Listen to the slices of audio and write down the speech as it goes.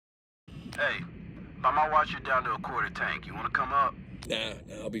Hey, by my watch, you're down to a quarter tank. You want to come up? Nah,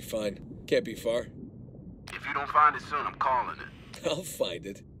 I'll be fine. Can't be far. If you don't find it soon, I'm calling it. I'll find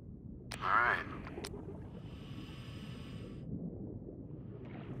it. All right.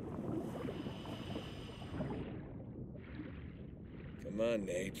 Come on,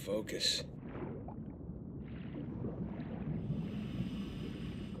 Nate, focus.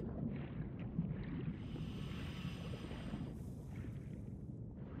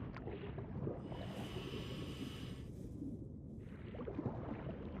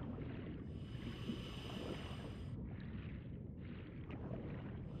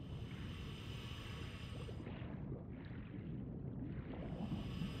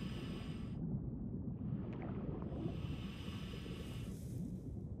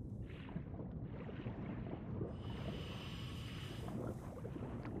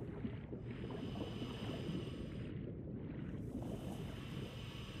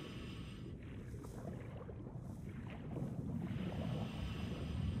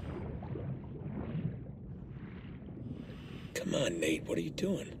 Come on, Nate, what are you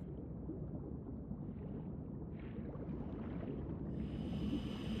doing?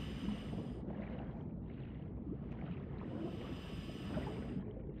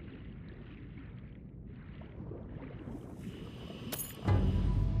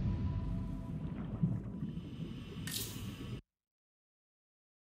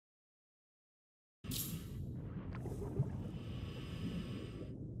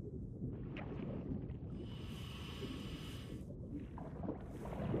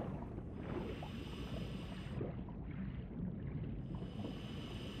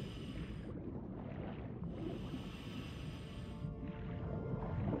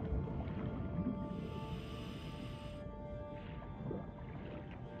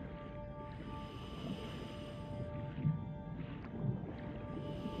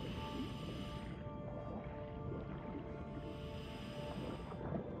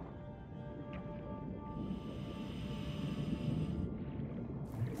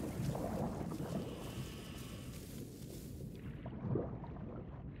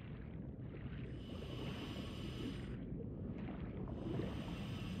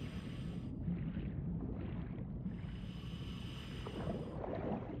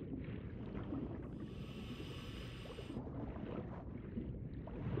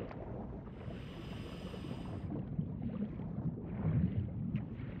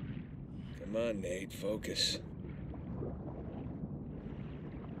 Come on, Nate, focus.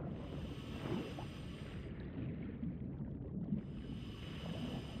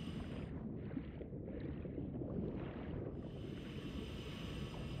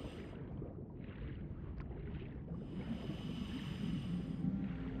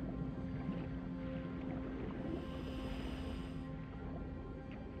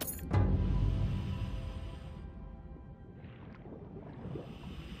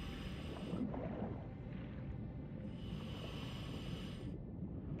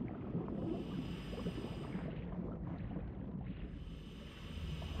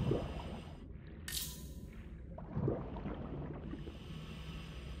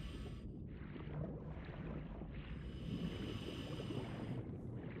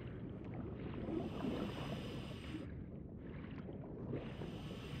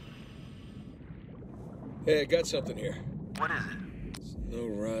 Hey, I got something here. What is it? It's no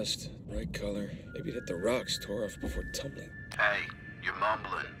rust, bright color. Maybe it hit the rocks, tore off before tumbling. Hey, you're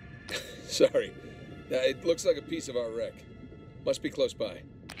mumbling. Sorry. It looks like a piece of our wreck. Must be close by.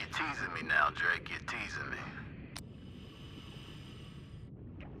 You're teasing me now, Drake. You're teasing me.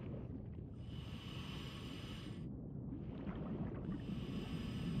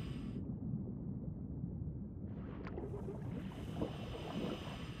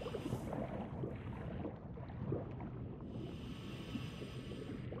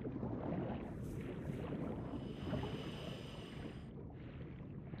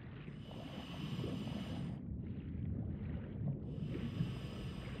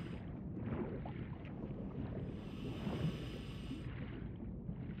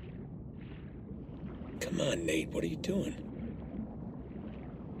 Come on, Nate, what are you doing?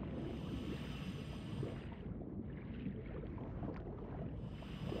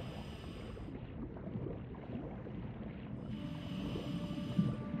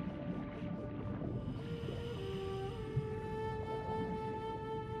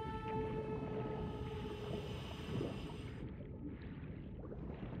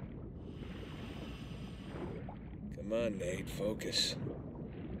 Come on, Nate, focus.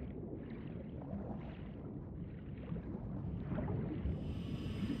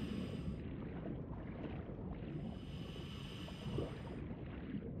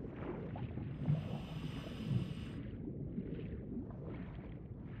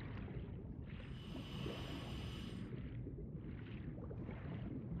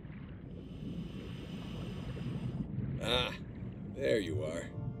 Ah, there you are.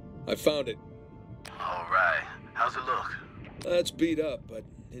 I found it. All right. How's it look? It's beat up, but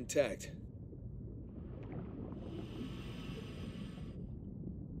intact.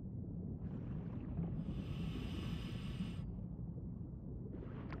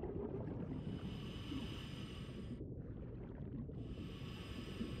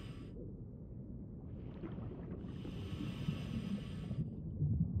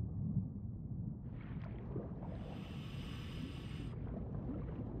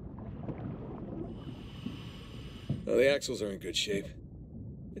 Well, the axles are in good shape.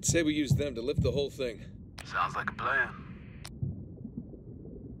 I'd say we use them to lift the whole thing. Sounds like a plan.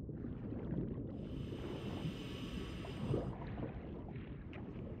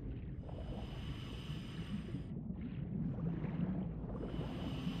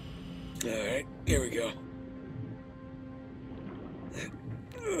 All right, here we go.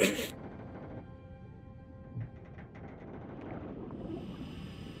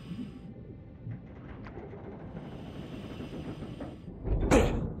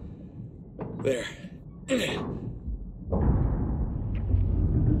 There.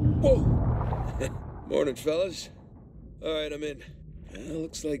 Whoa! Morning, fellas. All right, I'm in.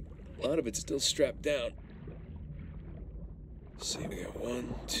 Looks like a lot of it's still strapped down. Let's see, we got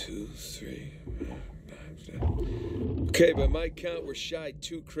 1, 2, 3, 5, 6. Okay, by my count, we're shy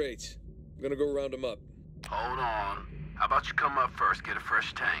 2 crates. I'm gonna go round them up. Hold on. How about you come up first, get a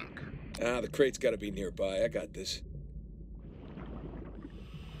fresh tank? The crate's gotta be nearby. I got this.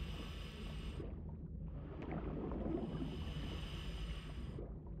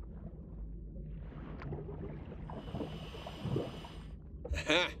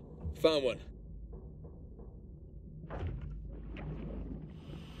 Ha! Found one.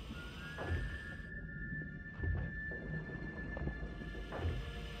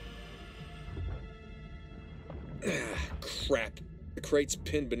 Crap. The crate's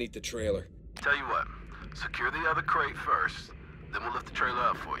pinned beneath the trailer. Tell you what, secure the other crate first, then we'll lift the trailer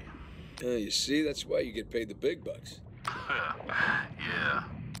up for you. You see, that's why you get paid the big bucks. Yeah.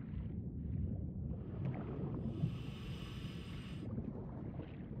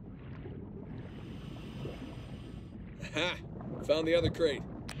 Ha! Found the other crate.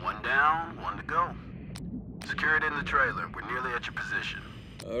 One down, one to go. Secure it in the trailer. We're nearly at your position.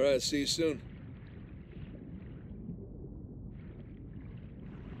 All right, see you soon.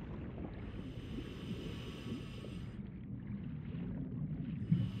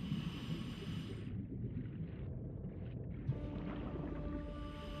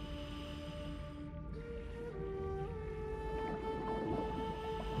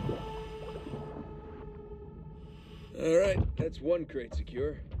 All right, that's one crate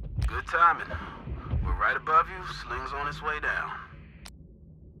secure. Good timing. We're right above you. Sling's on its way down.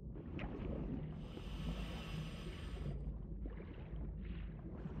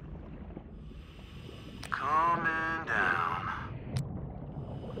 Coming down.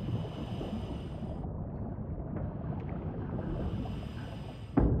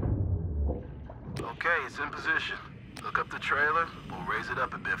 Okay, it's in position. Look up the trailer. We'll raise it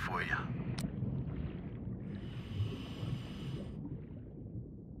up a bit for you.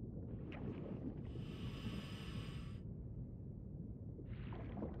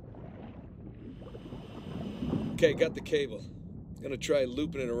 Okay, got the cable. Gonna try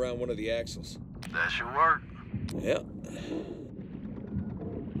looping it around one of the axles. That should work. Yeah.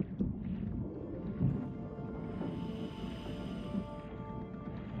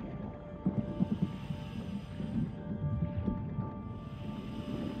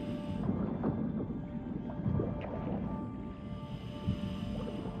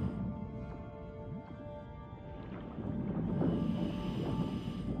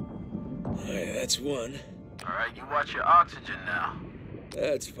 All right, that's one. All right, you watch your oxygen now.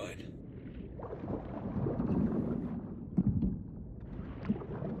 That's fine.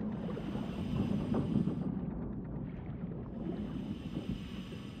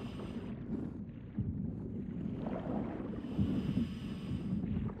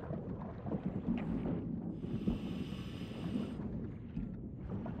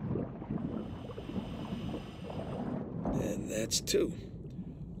 And that's two.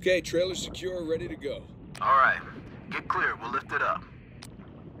 Okay, trailer secure, ready to go. All right, get clear. We'll lift it up.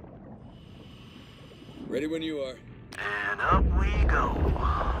 Ready when you are. And up we go.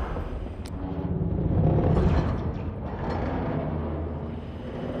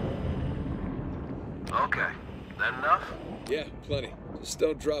 Okay, that enough? Yeah, plenty. Just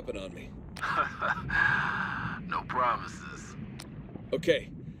don't drop it on me. No promises.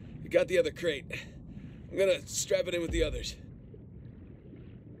 Okay, we got the other crate. I'm gonna strap it in with the others.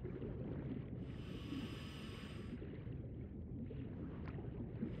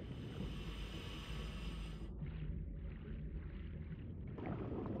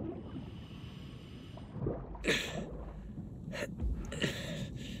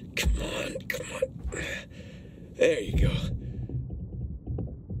 There you go.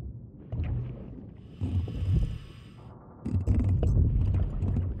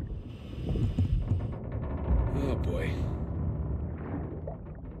 Oh, boy.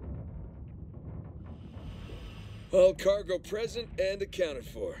 All cargo present and accounted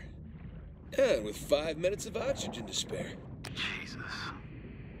for. And with 5 minutes of oxygen to spare. Jesus.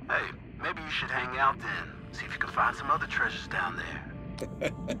 Hey, maybe you should hang out then. See if you can find some other treasures down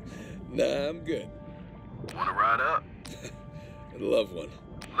there. Nah, I'm good. Wanna ride up? I'd love one.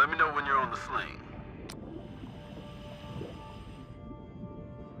 Let me know when you're on the sling.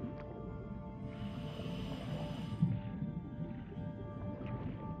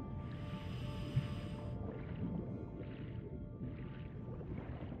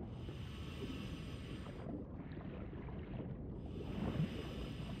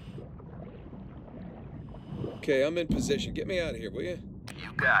 Okay, I'm in position. Get me out of here, will you?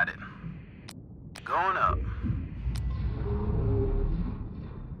 You got it. Going up.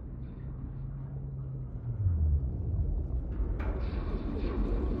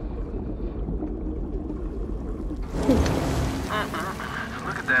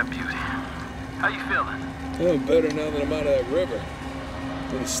 Look at that beauty. How you feeling? I'm better now that I'm out of that river.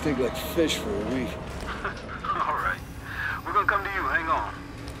 Gonna stink like fish for a week. All right. We're gonna come to you. Hang on.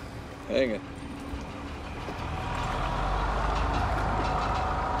 Hanging.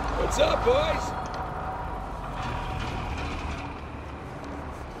 What's up, boys?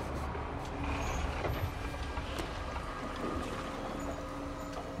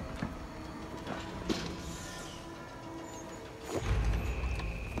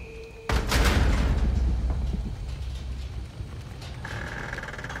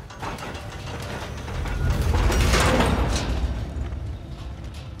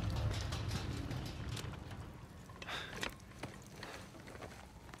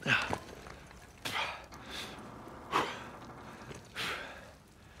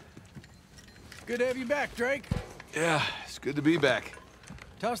 Good to have you back, Drake. Yeah, it's good to be back.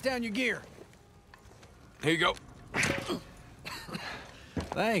 Toss down your gear. Here you go.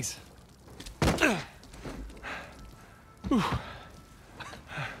 Thanks.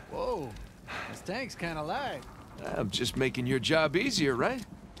 Whoa, this tank's kind of light. I'm just making your job easier, right?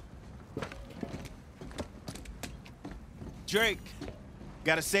 Drake,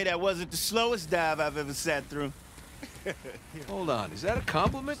 gotta say that wasn't the slowest dive I've ever sat through. Hold on, is that a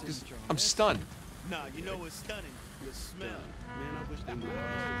compliment? 'Cause I'm stunned. Nah, you know what's stunning? The smell. Man, I wish they would.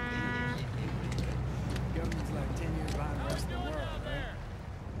 Government's like 10 years behind the rest of the world, right?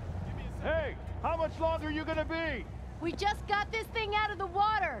 Hey, how much longer are you gonna be? We just got this thing out of the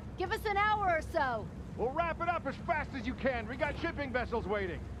water. Give us an hour or so. Well, wrap it up as fast as you can. We got shipping vessels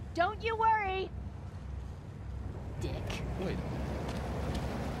waiting. Don't you worry. Dick. Wait.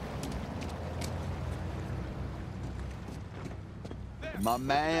 My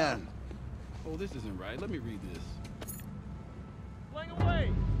man. Oh, this isn't right. Let me read this. Fling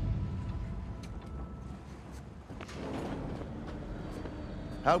away!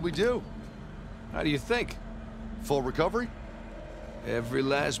 How'd we do? How do you think? Full recovery? Every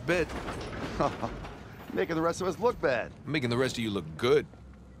last bit. Making the rest of us look bad. Making the rest of you look good.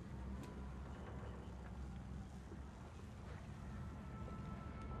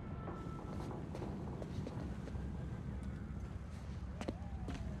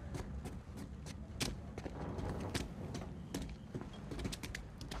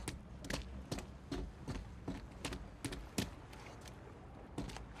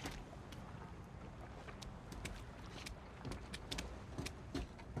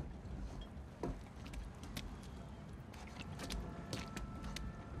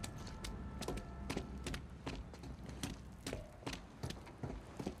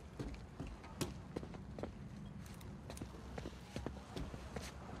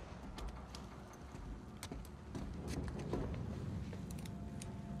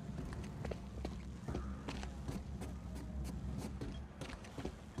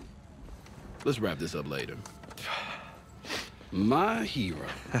 Let's wrap this up later. My hero.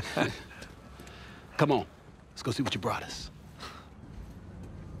 Come on, let's go see what you brought us.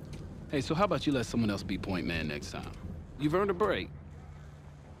 Hey, so how about you let someone else be point man next time? You've earned a break.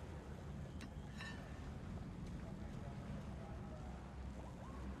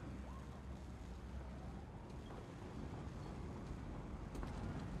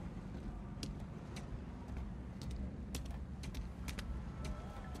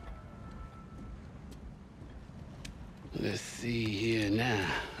 Let's see here now.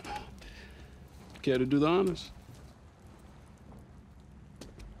 Care to do the honors?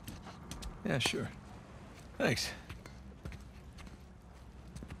 Yeah, sure. Thanks.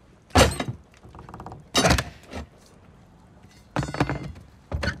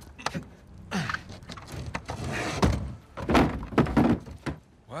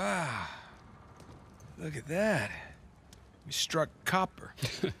 Look at that. We struck copper.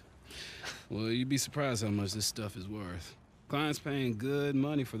 Well, you'd be surprised how much this stuff is worth. Client's paying good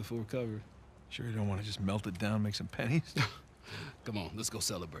money for the full recovery. Sure you don't want to just melt it down, make some pennies? Come on, let's go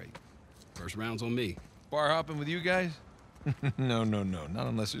celebrate. First round's on me. Bar hopping with you guys? No. Not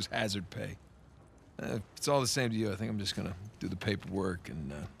unless there's hazard pay. If it's all the same to you, I think I'm just gonna do the paperwork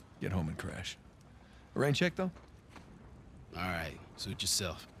and get home and crash. A rain check, though? All right, suit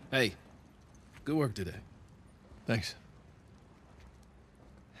yourself. Hey, good work today. Thanks.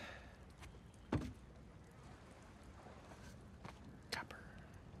 Copper.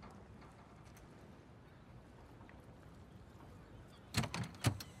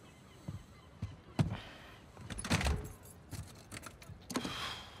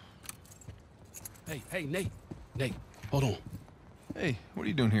 Hey, Nate. Nate, hold on. Hey, what are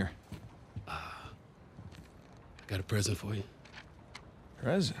you doing here? Got a present for you.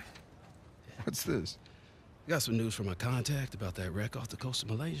 Present? What's this? Got some news from my contact about that wreck off the coast of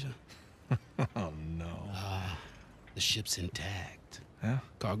Malaysia. Oh, no. The ship's intact. Yeah?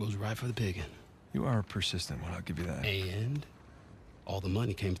 Cargo's right for the picking. You are a persistent one, I'll give you that. And all the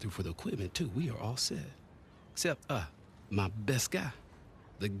money came through for the equipment, too. We are all set. Except, my best guy.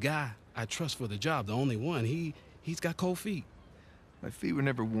 The guy I trust for the job, the only one. He's got cold feet. My feet were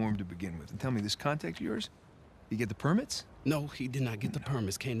never warm to begin with. And tell me, this contact of yours? You get the permits? No, he did not get the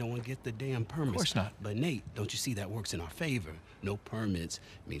permits. Can't no one get the damn permits. Of course not. But Nate, don't you see that works in our favor? No permits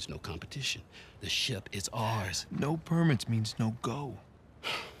means no competition. The ship is ours. No permits means no go.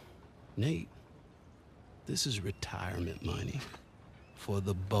 Nate, this is retirement money for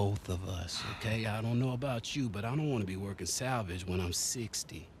the both of us, okay? I don't know about you, but I don't want to be working salvage when I'm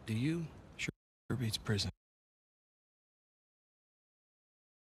 60. Do you? Sure beats prison.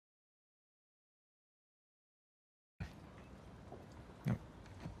 No.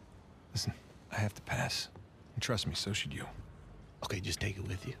 Listen, I have to pass. And trust me, so should you. Okay, just take it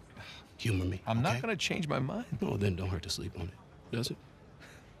with you. Humor me. I'm okay? not gonna change my mind. No, then don't hurt to sleep on it. Does it?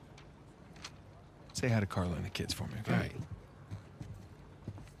 Say hi to Carla and the kids for me, okay? All right.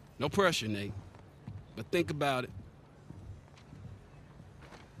 No pressure, Nate. But think about it.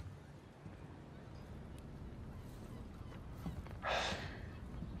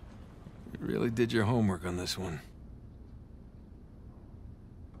 You really did your homework on this one.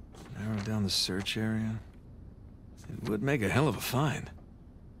 Narrow down the search area. It would make a hell of a find.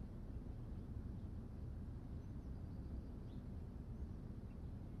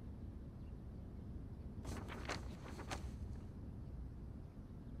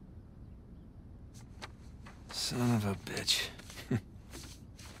 Son of a bitch.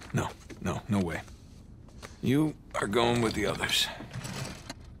 No way. You are going with the others.